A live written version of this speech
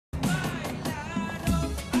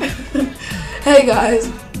Hey guys,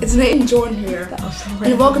 it's Nate and Jordan here,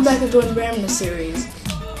 and welcome back to Jordan's Randomness series.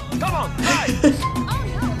 Come on,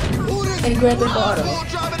 And Grand Theft Auto.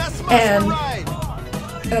 And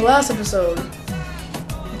in the last episode,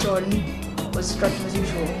 Jordan was destructive as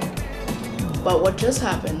usual. But what just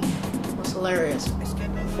happened was hilarious.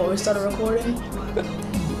 Before we started recording,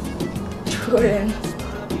 Jordan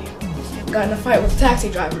got in a fight with a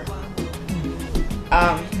taxi driver.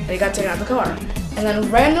 And he got taken out of the car. And then a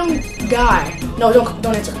random guy, no, don't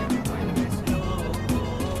answer.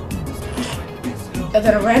 And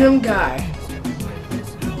then a random guy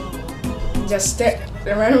just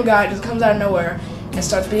comes out of nowhere and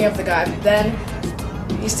starts beating up the guy. Then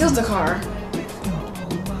he steals the car.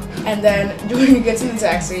 And then Jordan gets in the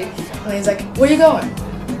taxi and he's like, "Where are you going?"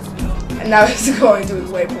 And now he's going to his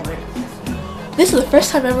waypoint. This is the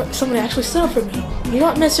first time ever somebody actually stood up for me. You know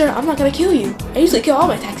what, mister? I'm not gonna kill you. I usually kill all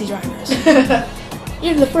my taxi drivers.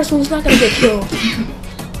 You're the first one who's not gonna get killed.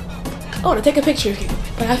 Oh, to take a picture of you.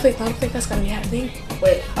 But I don't think that's gonna be happening.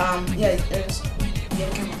 Wait, yeah, there's... You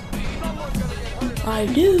have a camera. I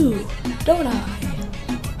do, don't I?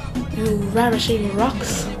 You ravishing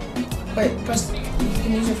rocks. Wait, press... You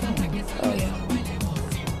can use your phone. Oh, yeah.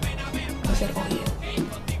 I said, oh, yeah.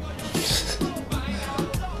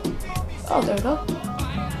 Oh, there we go.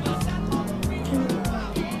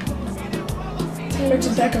 Where's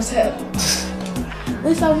the back of his head? At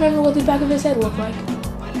least I remember what the back of his head looked like.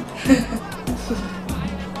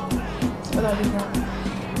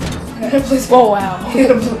 Oh wow. I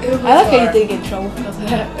like how you didn't get in trouble because of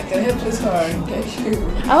that. Like a hipless car in case you...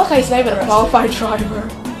 I like how he's not even a qualified driver.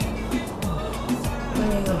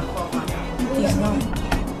 He's not.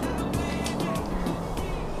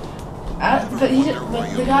 But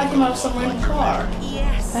the guy came out of some random car.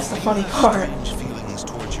 That's the funny part.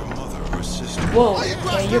 Whoa,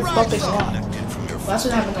 yeah, you're bumping a lot. Well, that's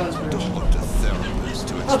what happened on his bridge.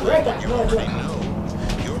 I'll be right back.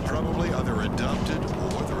 You're probably either adopted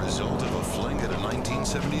or the result of a fling at a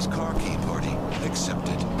 1970s car key party.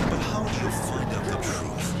 Accepted. But how do you find out the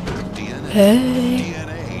truth?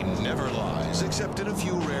 DNA never lies, except in a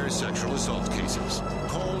few rare sexual assault cases.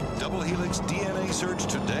 Call Double Helix DNA Search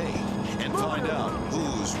today and find out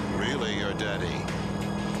who's really your daddy.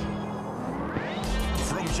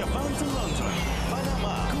 From Japan to London,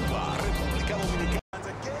 Panama, Cuba, República Dominicana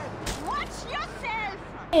again. Watch yourself!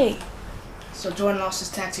 Hey. So Jordan lost his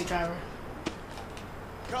taxi driver.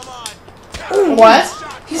 Come on. What?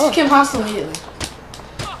 He just became hostile immediately.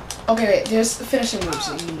 Okay, wait, there's finishing moves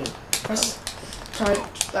that you can do. Press,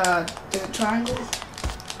 is it triangle?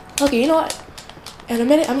 Okay, you know what? In a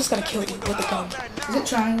minute, I'm just gonna kill you with the gun. Is it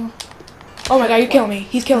triangle? Oh my god, you're killing me.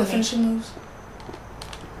 He's killing me. Finishing moves?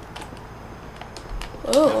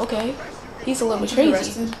 Oh, okay. He's a little bit Did you get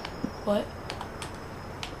crazy. arrested? What?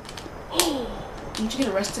 Didn't you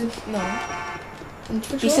get arrested? No.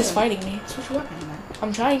 Switch He's your just weapon. fighting me. Switch your weapon, man.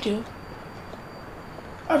 I'm trying to.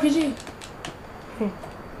 RPG.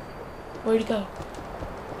 Where'd he go?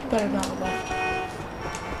 He better not have left.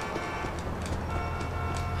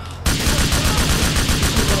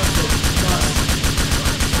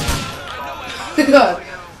 God.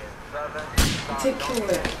 You take kill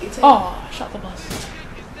it. You take... Oh, I shot the bus.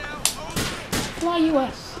 Fly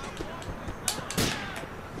US.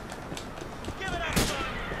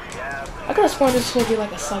 I could have sworn this would be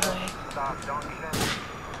like a subway. Yeah,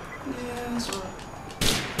 that's right.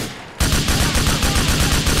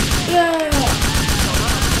 Yeah!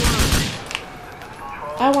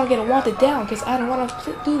 I want to get it wanted down because I don't want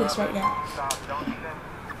to do this right now.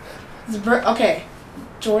 Okay,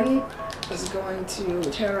 Jordan is going to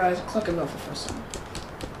terrorize Cluckerville for the first time.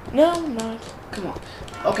 No, I'm not. Come on.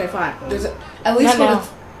 Okay, fine. At least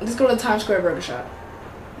let's go to the Times Square Burger Shop.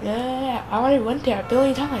 Yeah, I already went there a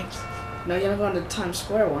billion times. No, you haven't gone to the Times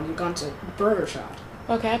Square one. You've gone to Burger Shop.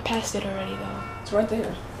 Okay, I passed it already though. It's right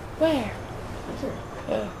there. Where? Right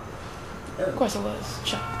there. Of course it was.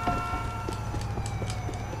 Shut up.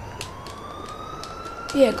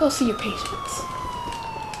 Yeah, go see your patients.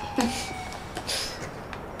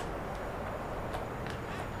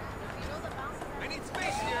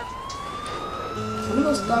 One of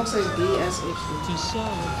those dogs says BSH.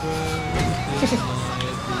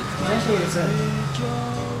 That's what it said.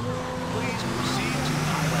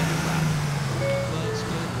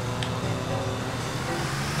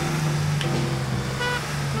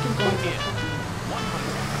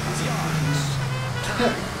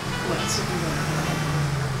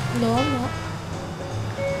 No, I'm not.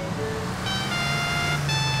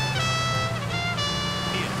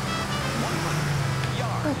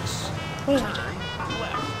 What did I do?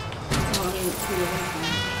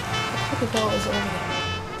 The ball is over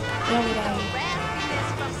there. Where would I be?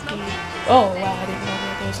 Oh wow, I didn't know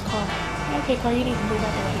there was a car. Okay, car, you need to move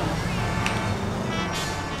out the way.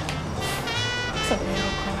 It's a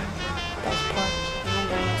real car. That was parked.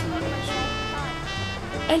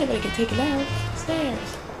 Anybody can take it out. It's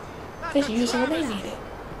theirs. They should use it when they need it.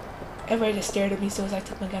 Everybody just stared at me as soon as I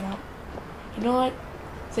took my gun out. You know what?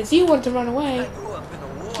 Since you want to run away.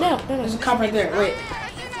 No. There's a cop right there. Wait.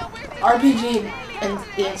 RPG and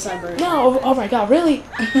the inside bird. No, oh my god, really?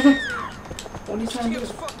 What are you trying to do?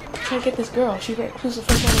 I'm trying to get this girl. Who's the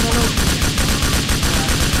first one to run over?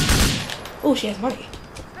 Oh, she has money.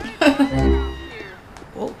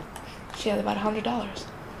 Whoa. She has about $100.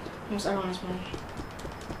 Yes, everyone has money.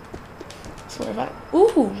 Swear about it.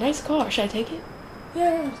 Ooh, nice car. Should I take it?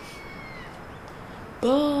 Yeah.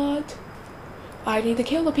 But I need to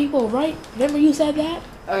kill the people, right? Remember you said that?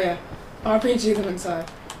 Oh yeah. RPG them inside.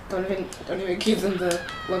 Don't even give them the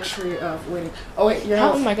luxury of waiting. Oh wait, your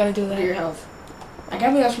health. How am I gonna do Look at that? your health. I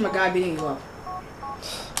can't believe that's from a guy beating you up.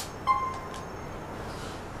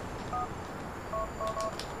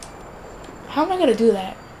 How am I gonna do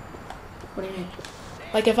that? What do you mean?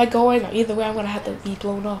 Like if I go in, either way I'm gonna have to be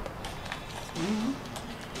blown up.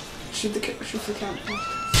 Shoot the count.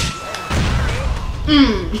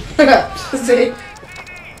 See?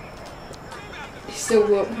 He still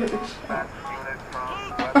whooped her.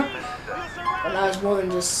 But now it's more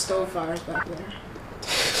than just stove fires back there.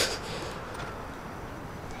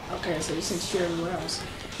 Okay, so you should shoot everywhere else.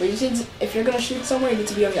 But you should, if you're gonna shoot somewhere, you need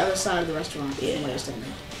to be on the other side of the restaurant. Yeah. From where you're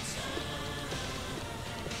standing.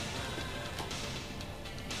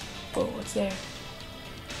 Oh, what's there?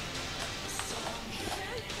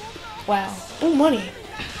 Wow. Oh, money.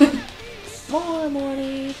 More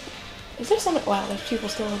money. Is there something? Wow, there's people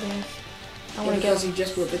still over there. I want to because get. you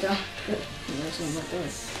just whipped it down. There's someone right there.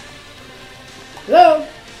 Hello?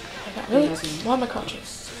 I got really. Why am I crouching?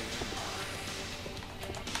 It's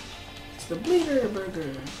the Bleeder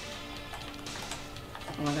Burger.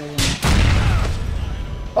 Oh my god.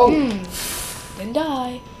 Oh! Didn't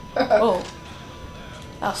die. Oh.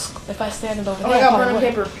 If I stand over there. Oh my god, burning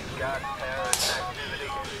paper.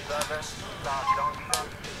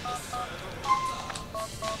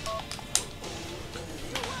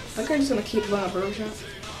 I think I'm just gonna keep blowing up burger shot.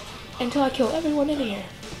 Until I kill everyone in here.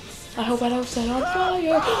 I hope I don't set on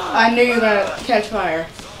fire. I knew you were gonna catch fire.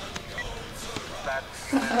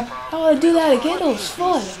 I want to do that again. It was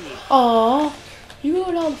fun. Aww. You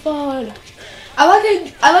ruined all the fun. I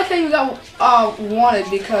like how you got wanted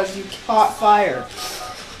because you caught fire.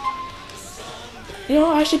 You know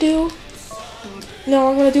what I should do? You know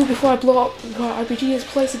what I'm gonna do before I blow up RPG's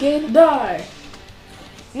place again? Die.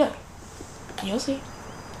 No. You'll see.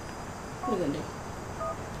 What are you gonna do?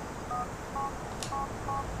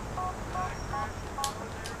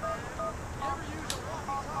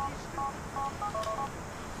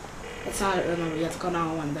 That's not it, remember, you have to call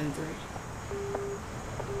 911 then 3.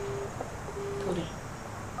 Told you.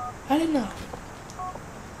 I didn't know.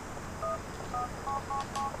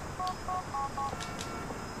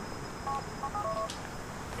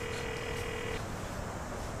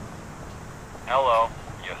 Hello,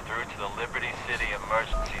 you're through to the Liberty City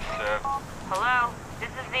Emergency Service. Hello, this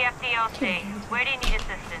is the FDLC. Where do you need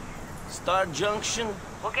assistance? Star Junction?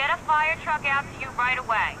 We'll get a fire truck out to you right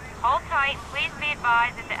away. Hold tight. Please be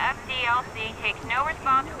advised that the FDLC takes no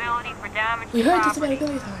responsibility for damage We to heard this about property. a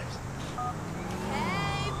billion times.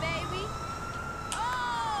 Hey, baby.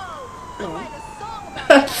 Oh, I Oh. write a song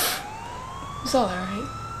about You saw that, right?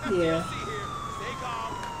 Yeah.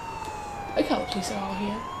 Look how the police are all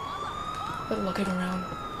here. They're looking around.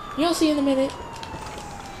 You'll see in a minute.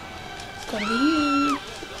 It's gonna be you.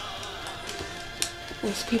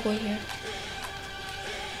 There's people in here.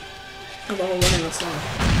 I'm the only one in the song.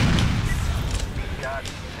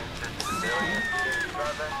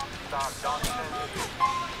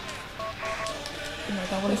 Oh my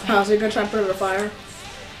god, what is Oh, that? so you're gonna try and put it on fire?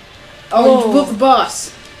 Oh, Whoa. you blew up the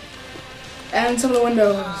bus! And some of the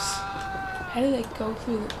windows. How did they go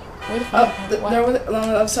through? Where the Oh, fire department? they're on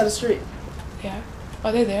the other side of the street. Yeah.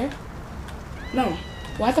 Are they there? No.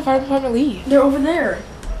 Why'd the fire department leave? They're over there.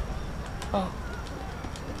 Oh.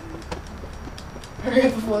 Hurry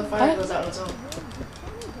up before the fire What? goes out on its own.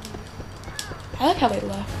 I like how they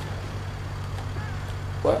left.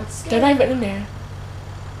 What? That's They're not even in there.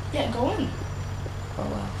 Yeah, go in. Oh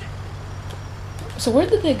wow. So where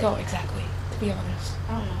did they go exactly, to be honest?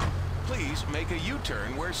 I don't know. Please make a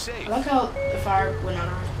U-turn where safe. I like how the fire went out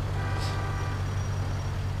already.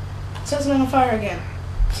 It says it's on fire again.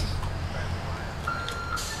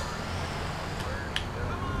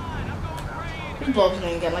 These bulbs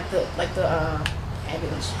gonna get like the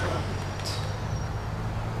ambulance.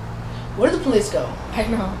 Where did the police go? I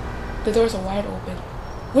know. The doors are wide open.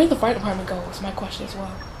 Where did the fire department go? Is my question as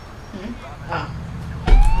well. Oh.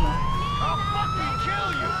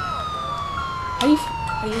 How do you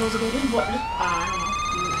close the door? What? I don't know.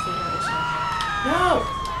 You figure out yourself. No!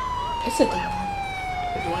 It's a demon.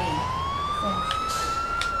 Dwayne. Oh.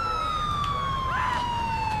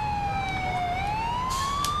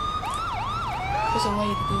 There's a way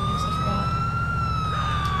to do this, I forgot.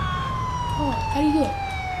 Oh, how do you do it?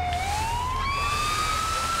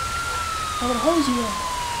 I'm gonna hose you up.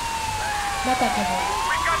 Not that type of way.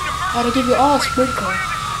 I'm gonna give you all a sprinkler.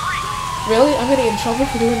 Really? I'm gonna get in trouble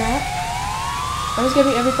for doing that? I'm just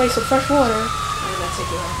giving everybody some fresh water. I'm gonna take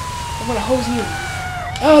you out. I'm gonna hose you.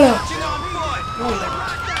 Oh no! No, you don't.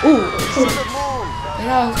 Ooh! And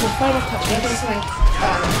now I'm gonna find a touch. Maybe it's like,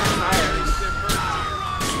 fire.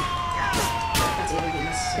 That's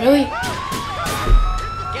evidence. Really?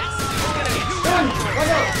 Run!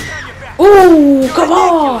 Ooh! Come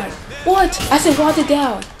on! What? I said walk it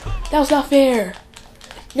down. That was not fair.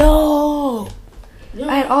 No!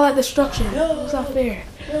 I had all that destruction. That was not fair.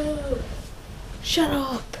 No! Shut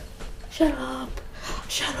up! Shut up!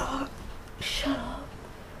 Shut up! Shut up!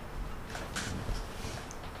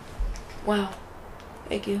 Wow.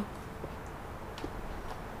 Thank you.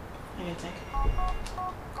 I didn't think.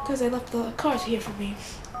 Because they left the cars here for me.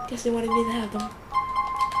 Guess they wanted me to have them.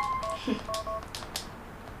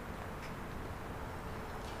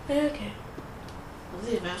 Okay. Are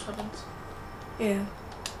these advanced weapons? Yeah.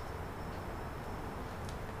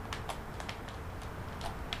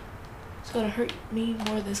 It's gonna hurt me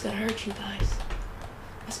more than it's gonna hurt you guys.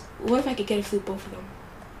 What if I could get it through both of them?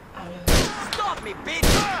 I mean, Stop me, bitch!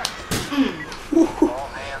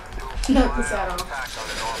 knock this out off.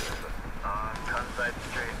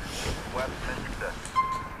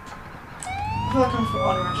 I feel like I'm for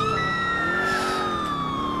water actually.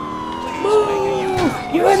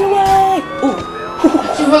 Move! You're in the way! Ooh!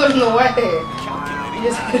 She was in the way. You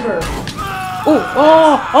just hit her. Ooh!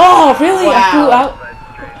 Oh! Oh! Really? Wow. I flew out.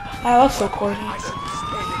 That was so corny.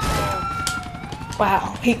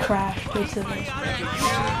 Wow! He crashed into this.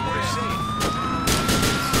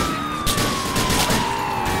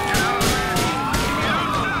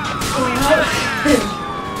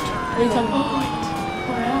 What are you talking about?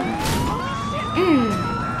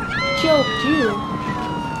 Joked you.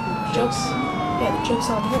 Jokes. Yeah, the joke's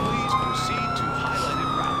on him. Please proceed to highlighted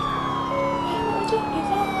route.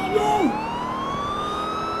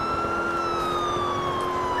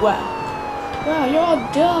 Wow. Wow, you're all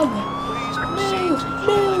dumb. Please proceed Move, to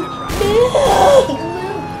move, highlighted route.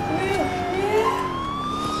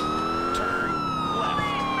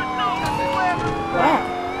 Wow.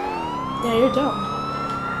 Yeah, you're dumb.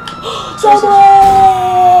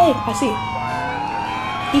 Subway! I see.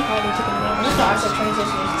 He finally took it I down. just thought I said train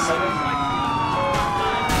station is the subway.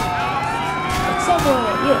 Subway,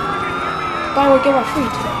 yeah. Buy one, get one free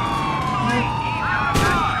today.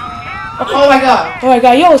 Oh my god. Oh my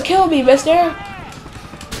god, you almost killed me, mister.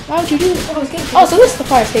 Why would you do this? Oh, so this is the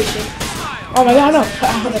fire station. Oh my god, no. I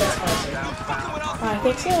don't think that's fire. I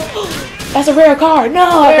think so. That's a rare car.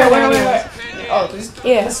 No. Wait. Oh, this.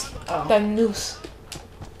 Yeah. This, oh. The noose.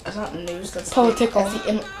 That's not news. That's Political. That's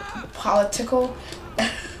the political.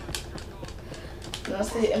 That's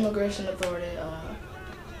the immigration authority.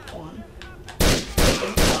 One.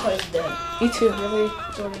 That is dead. Me too. Really,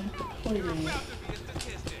 Jordan? What are you doing?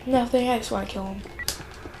 Nothing. I just want to kill him.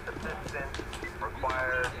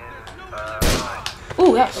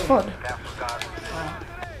 Ooh, that was fun.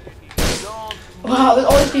 Wow, there's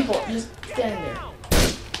all these people just standing there.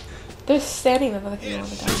 They're standing there like all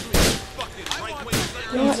the time.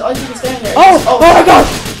 There's all these people standing there. Oh my god!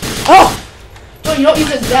 Oh! No, you don't use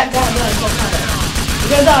that gun. You're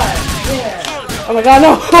gonna die. Yeah. Oh my god,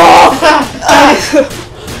 no! Oh!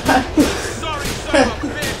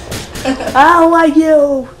 I don't like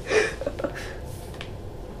you!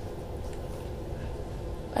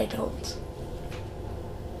 I don't.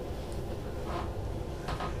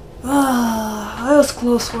 That was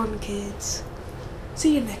close one, kids.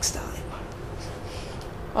 See you next time.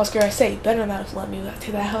 Oscar, I say, you better not have let me back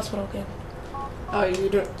to that hospital again. Oh, you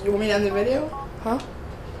want me to end the video? Huh?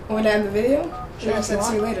 Want me to end the video? Sure, Yeah, I said if you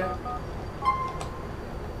see you later.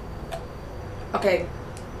 Okay.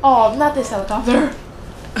 Oh, not this helicopter.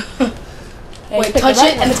 Hey, Wait, pick touch the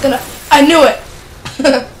right it one. and it's gonna. I knew it!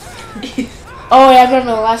 Oh, yeah, I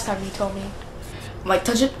remember the last time you told me. I'm like,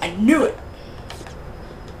 touch it, I knew it!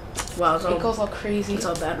 Wow, it's all, It goes all crazy. it's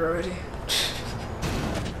all bad already.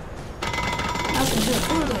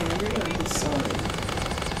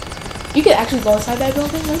 You could actually go inside that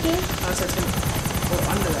building right there. I was gonna go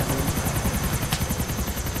under that building.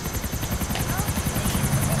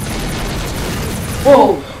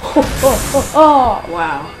 Whoa! Oh!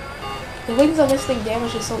 Wow. The wings on this thing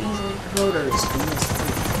damage it so easily. Rotors.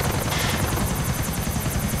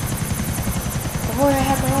 If only I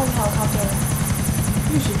had my own helicopter.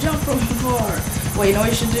 You should jump from far. Well, you know what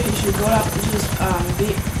you should do? You should go out. You should just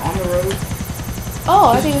be on the road.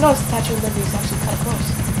 Oh, I didn't even notice the Statue of Liberty is actually kind of close.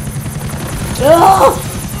 No!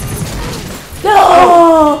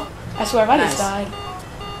 No! I swear if I just died.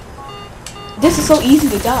 This is so easy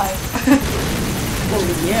to die. Well,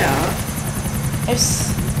 yeah.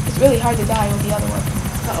 It's really hard to die with the other one.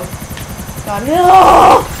 Uh-oh. God,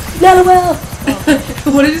 no! Not a well!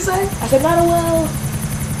 What did you say? I said not a well.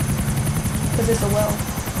 Because it's a well.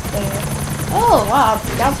 There. Oh, wow.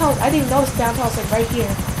 Downtown, I didn't even notice downtown's like right here.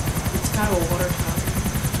 It's kind of a water tower.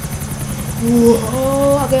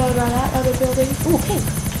 Whoa, I'll go around that other building. Ooh, pink.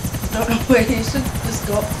 No, wait, you should just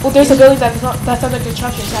go. Well, there's a building that's under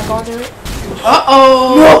construction. Should I go under it?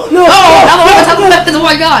 Uh-oh! No! Oh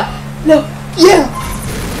my god! No! Yeah!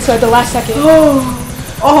 So at the last second.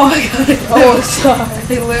 Oh my god. Oh, sorry.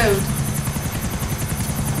 They lived.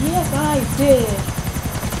 Yes, I did.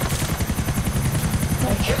 Oh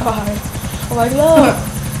my god. Oh my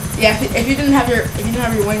god. Yeah, if you didn't have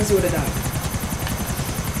your wings, you would have died.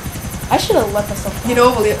 I should have let myself You know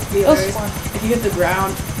what will be was hilarious? fun. If you hit the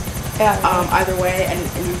ground Yeah. either way and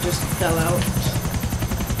you just fell out.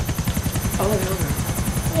 Oh, look over.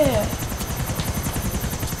 Yeah.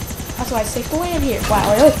 That's why I safe to land here.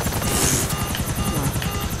 Wow, really?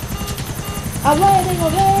 I'm landing,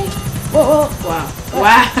 okay? Whoa, whoa. Wow.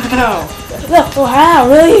 Wow. No, wow,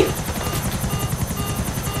 really?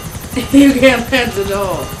 You can't land at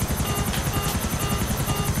all.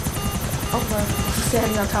 Oh my, he's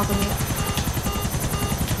standing on top of me.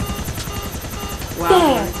 Wow.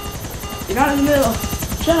 There. You're not in the middle.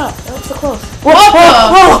 Shut up, that was so close. What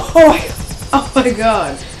Oh my god. Oh my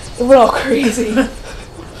god. It went all crazy.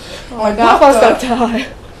 Oh my god, I What was the- gonna die.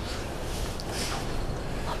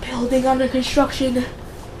 A building under construction.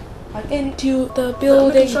 I'm into the Under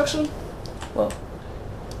building. construction? Whoa.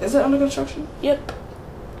 Is it under construction? Yep.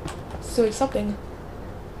 It's doing something.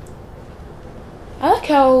 I like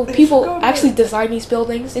how You people should go to actually it. design these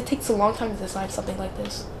buildings. It takes a long time to design something like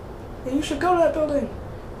this. Yeah, you should go to that building.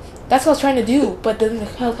 That's what I was trying to do, but then the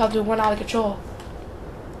helicopter went out of control.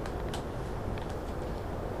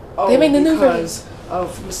 Oh, They made the new because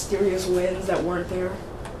of mysterious winds that weren't there.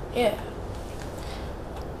 Yeah.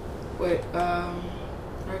 Wait, there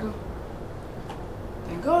I go.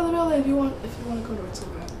 Then go to the building if you want to go to it so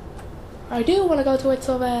bad. I do want to go to it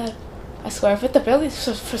so bad. I swear, if it's the building,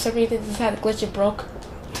 for some reason, it just had a glitch and broke.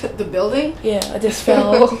 The building? Yeah, I just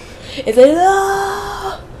fell. It's like,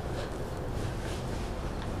 ah!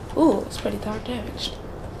 Ooh, it's pretty darn damaged.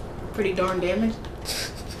 Pretty darn damaged.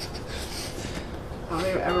 I don't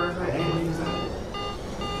even ever heard anyone use that.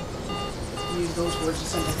 Use those words in a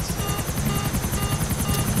sentence.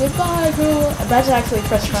 Goodbye, cruel world. Imagine actually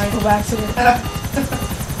press triangle by accident.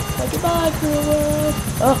 Like, goodbye, cruel world.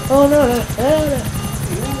 Oh no.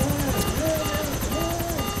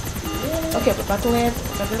 Okay, we're about to land.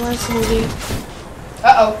 We're about to land smoothly.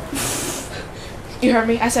 Uh-oh. You heard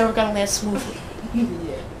me? I said we're gonna land smoothly.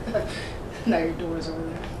 Yeah. Now your door's over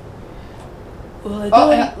there. Will it Oh,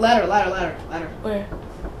 do it? and ladder. Where?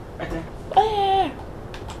 Right there. Where?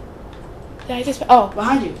 Did I just... Oh.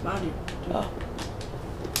 Behind you. Oh.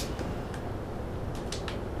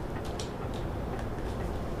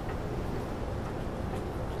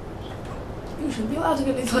 You shouldn't be allowed to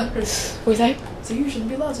get these letters. What was that? So you shouldn't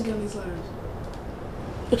be allowed to get these letters.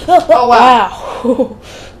 Oh, wow.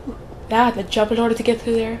 Now I have to jump in order to get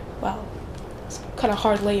through there. Wow. It's kind of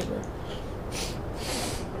hard labor.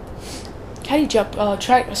 How do you jump?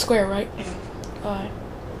 Try a square, right? Alright.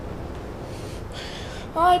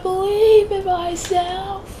 I believe in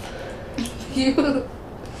myself. You. That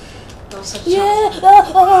was such a Yeah.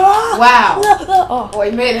 Wow. Oh, Oh,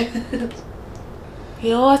 you made it. you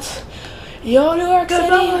know what? You know New York City?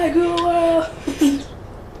 Goodbye, good world.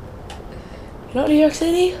 You know New York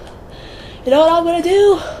City? You know what I'm gonna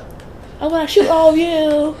do? I'm gonna shoot all of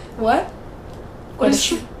you. What? What is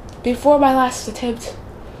shoot before my last attempt?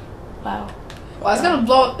 Wow. Well, it's gonna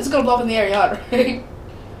blow. It's gonna blow up in the air, yacht, right?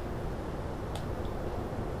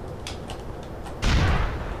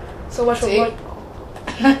 So much for See?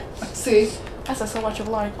 learning. See. I said so much of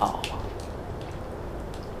learning. Oh.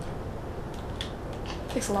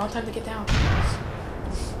 Takes a long time to get down.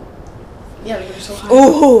 Yeah, because you're so high.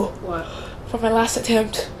 Ooh! What? For my last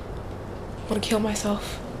attempt, I'm gonna kill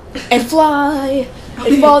myself. And fly!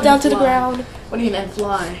 And fall down to the Fly. ground. What do you mean and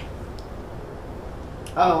fly?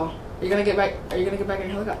 Oh, you're gonna get back. Are you gonna get back in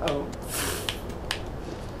your helicopter? Oh.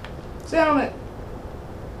 Sit down on it.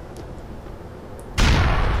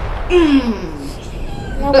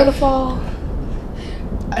 I'm gonna fall.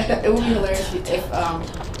 It would be hilarious if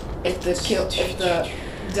the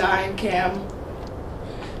dying cam,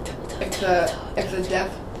 if the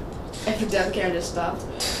death cam just stopped.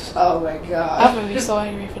 Oh my god. I'm gonna be so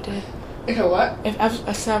angry if it did. If it what? I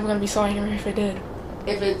said I'm gonna be so angry if it did.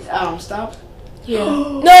 If it stopped? Yeah.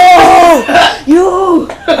 No! You!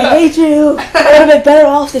 I hate you! I would have been better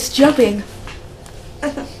off just jumping.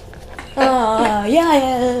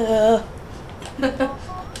 Yeah.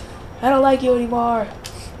 I don't like you anymore.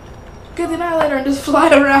 Get the annihilator and just fly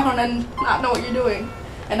around and not know what you're doing.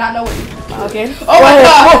 And not know what you're Okay. Oh my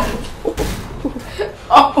god!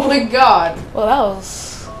 Oh my god! Well, that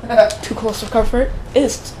was too close for comfort. It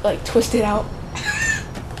is like twisted out.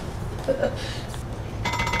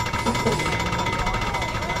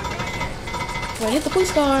 When I hit the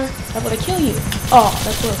police car, I'm gonna kill you. Oh,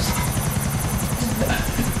 that's close.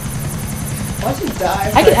 Why'd you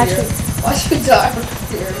die? I could actually. Why'd you die from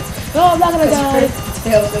here? No, I'm not gonna die.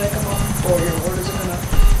 Tail's gonna come off, or your orders are gonna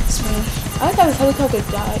smash. I thought this helicopter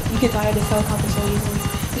died. You could die in this helicopter so easily.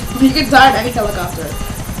 You can die in any helicopter.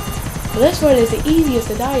 But this one is the easiest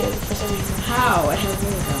to die in for some reason. How? It has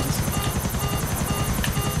miniguns.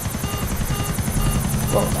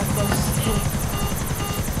 Whoa, that close.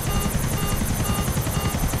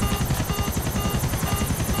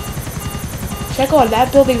 Should I go on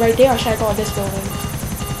that building right there, or should I go on this building?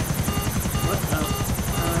 What the?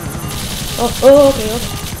 Oh, okay.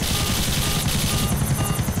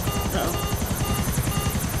 Uh-oh.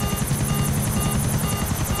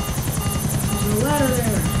 There's a ladder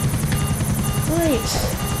there. Great.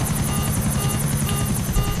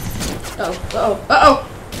 Uh-oh.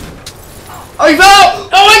 Oh, you fell!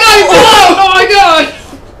 Oh my god, you fell! Oh my god!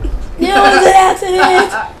 Yeah, it was an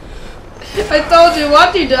accident! I told you,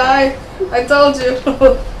 watch you die. I told you.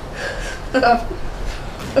 How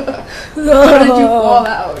did you fall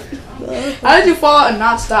out? How did you fall out and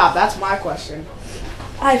not stop? That's my question.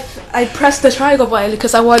 I pressed the triangle button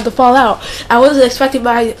because I wanted to fall out. I wasn't expecting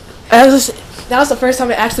that was the first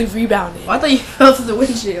time I actually rebounded. I thought you fell through the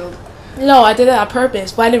windshield. No, I did it on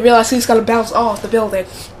purpose, but I didn't realize he was gonna bounce off the building.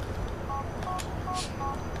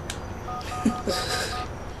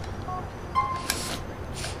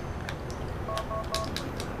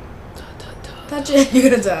 Touch it, you're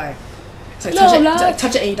gonna die. It's like, No, touch it, not. it's like,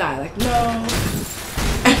 touch it and you die. Like, no.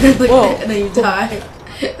 And then, like, Whoa. and then you die.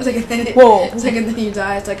 It's like, and then, Whoa. It's like, and then you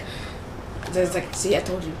die. It's like, see, I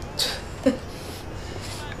told you. Like,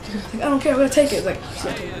 I don't care, I'm gonna take it. It's like, see,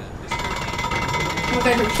 I told you. Oh my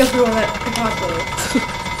god, you killed everyone that could possibly.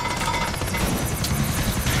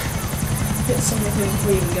 Hit someone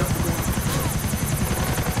before you even get off the ground.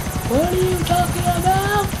 What are you talking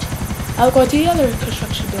about? I'll go to the other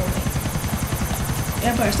construction building.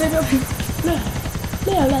 Empire State Building? No,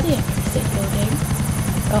 not the Empire State Building.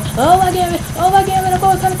 Oh my god, I'm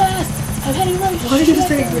going kind of fast. I'm heading right. Why did you just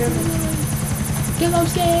say Grammy? Because I'm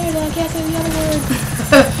scared and I can't say the other word.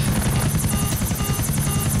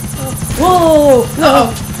 Whoa! No,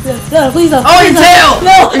 please no. Oh, your tail!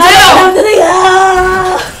 No, Your I tail! don't have to think.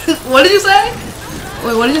 Ah! What did you say?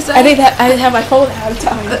 Wait, what did you say? I didn't have my phone out of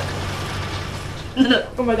time.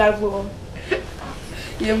 Oh my god, it blew up.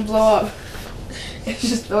 You didn't blow up. It's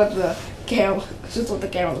just what the camera. It's just what the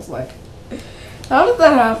camera looks like. How did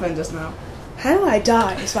that happen just now? How do I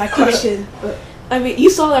die? Is my question. I mean,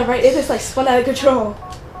 you saw that, right? It just like spun out of control.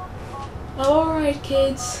 Alright,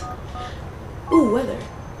 kids. Ooh, weather.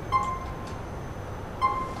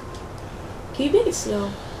 Can you make it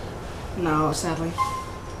snow? No, sadly.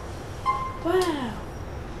 Wow.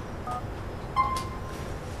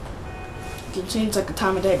 You can change like the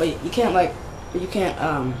time of day, but you can't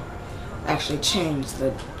actually change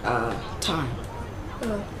the time.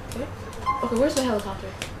 Okay. Okay, where's the helicopter?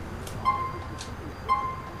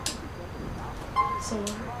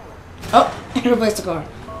 Somewhere. Oh, you replaced the car.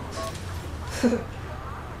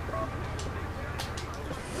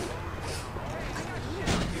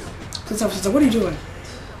 Police officer, what are you doing?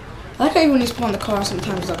 I like how even when you spawn the car,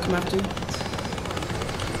 sometimes they'll come after you.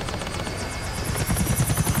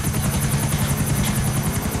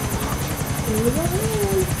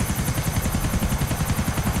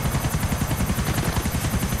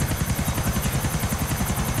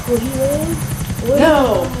 Will he win? No!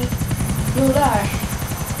 You'll die.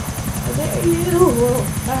 There you.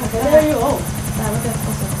 There you go. Look at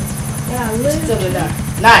Yeah, still gonna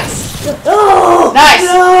die. Nice! Oh! Nice!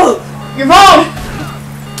 No! Your phone!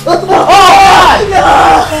 Oh god!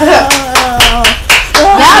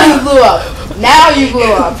 Now you blew up! Now you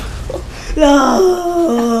blew up!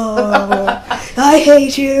 No! I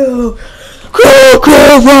hate you!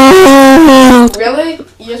 Really?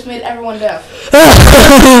 You just made everyone deaf.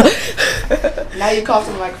 Now you coughed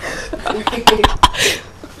in the microphone.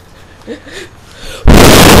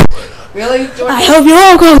 Really? Jordan? I hope you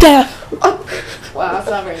all go down. Wow, that's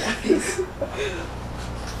not very nice.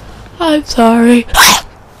 I'm sorry.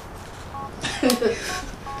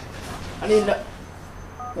 I need to know.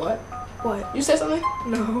 What? What? You said something?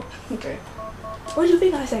 No. Okay. What do you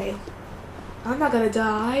think I say? I'm not gonna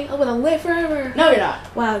die. I'm gonna live forever. No, you're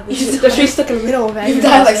not. Wow, the tree's stuck in the middle of it. You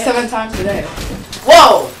died like 7 times a day.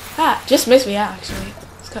 Whoa! Ah, just missed me out, actually.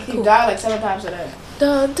 It's kind of You cool. die like 7 times a day.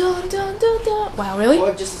 Dun dun dun dun dun. Wow, really?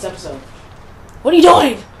 Or just this episode. What are you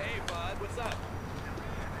doing? Hey, bud, what's up?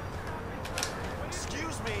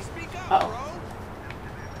 Excuse me. Speak up, Uh-oh.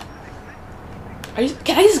 Are you?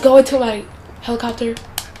 Can I just go into my helicopter?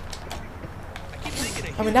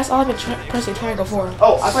 I mean, that's all I've been pressing triangle for.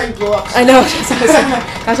 Oh, I thought you blew up. I know.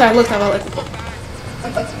 That's why I looked. I'm like,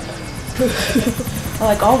 I'm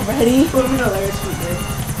like already. What am I hilarious if you did?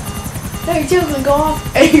 No, your tail's gonna go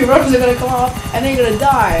off, and your rotors are gonna come off, and then you're gonna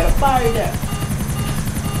die a fiery death.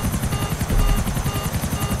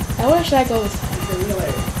 Now where should I go this time? It's gonna be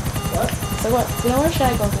hilarious. What? So what? Yeah, where should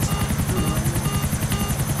I go this time?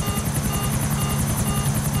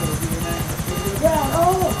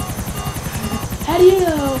 Oh! How do you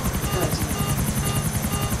know?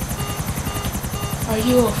 Are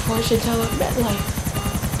you a fortune teller? MetLife.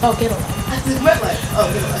 Oh, get a life. That's his wet life. Oh,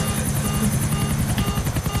 good life.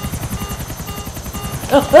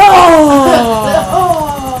 Oh!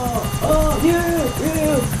 Oh! You!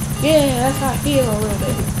 Yeah, that's how I feel a little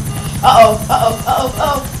bit.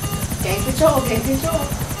 Uh-oh. Gain control.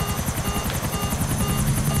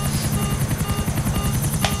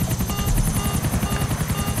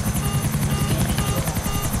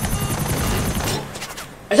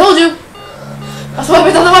 I told you! That's a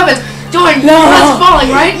weapon, Join! No. That's falling,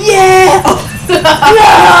 right? Yeah!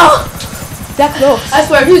 No! That close. I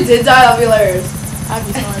swear, if you did die, that'd be hilarious. I'd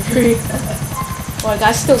be so angry. Well, the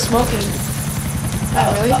guy's still smoking.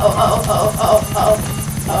 Wow, really?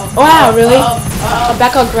 Wow, really? I'm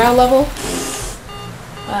back on ground level?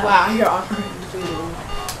 Wow. Wow, your armor is depleted.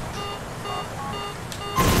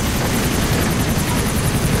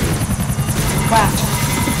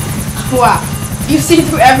 Wow. You see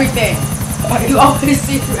through everything. You always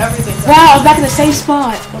see through everything. Wow, I'm back in the same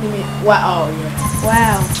spot. What do you mean? Wow. Oh, yeah.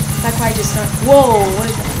 Wow. That quiet just started. Whoa, what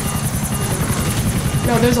is that?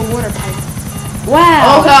 No, there's a water pipe.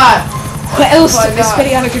 Wow. Oh, God. What else Oh my is God.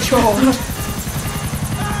 spinning out of control?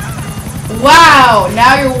 Wow.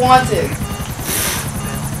 Now you're wanted.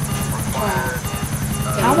 Wow.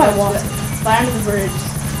 How am I wanted? Fly under the bridge.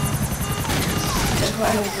 Fly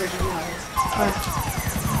under the bridge.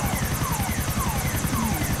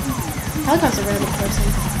 I like I was a random person.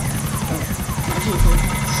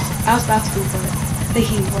 I was about to do for it. I think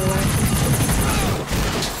he went away.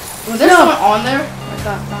 Was there someone on there? Oh my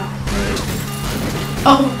god, wow.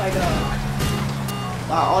 Oh my God.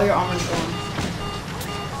 Wow, all your armor's gone.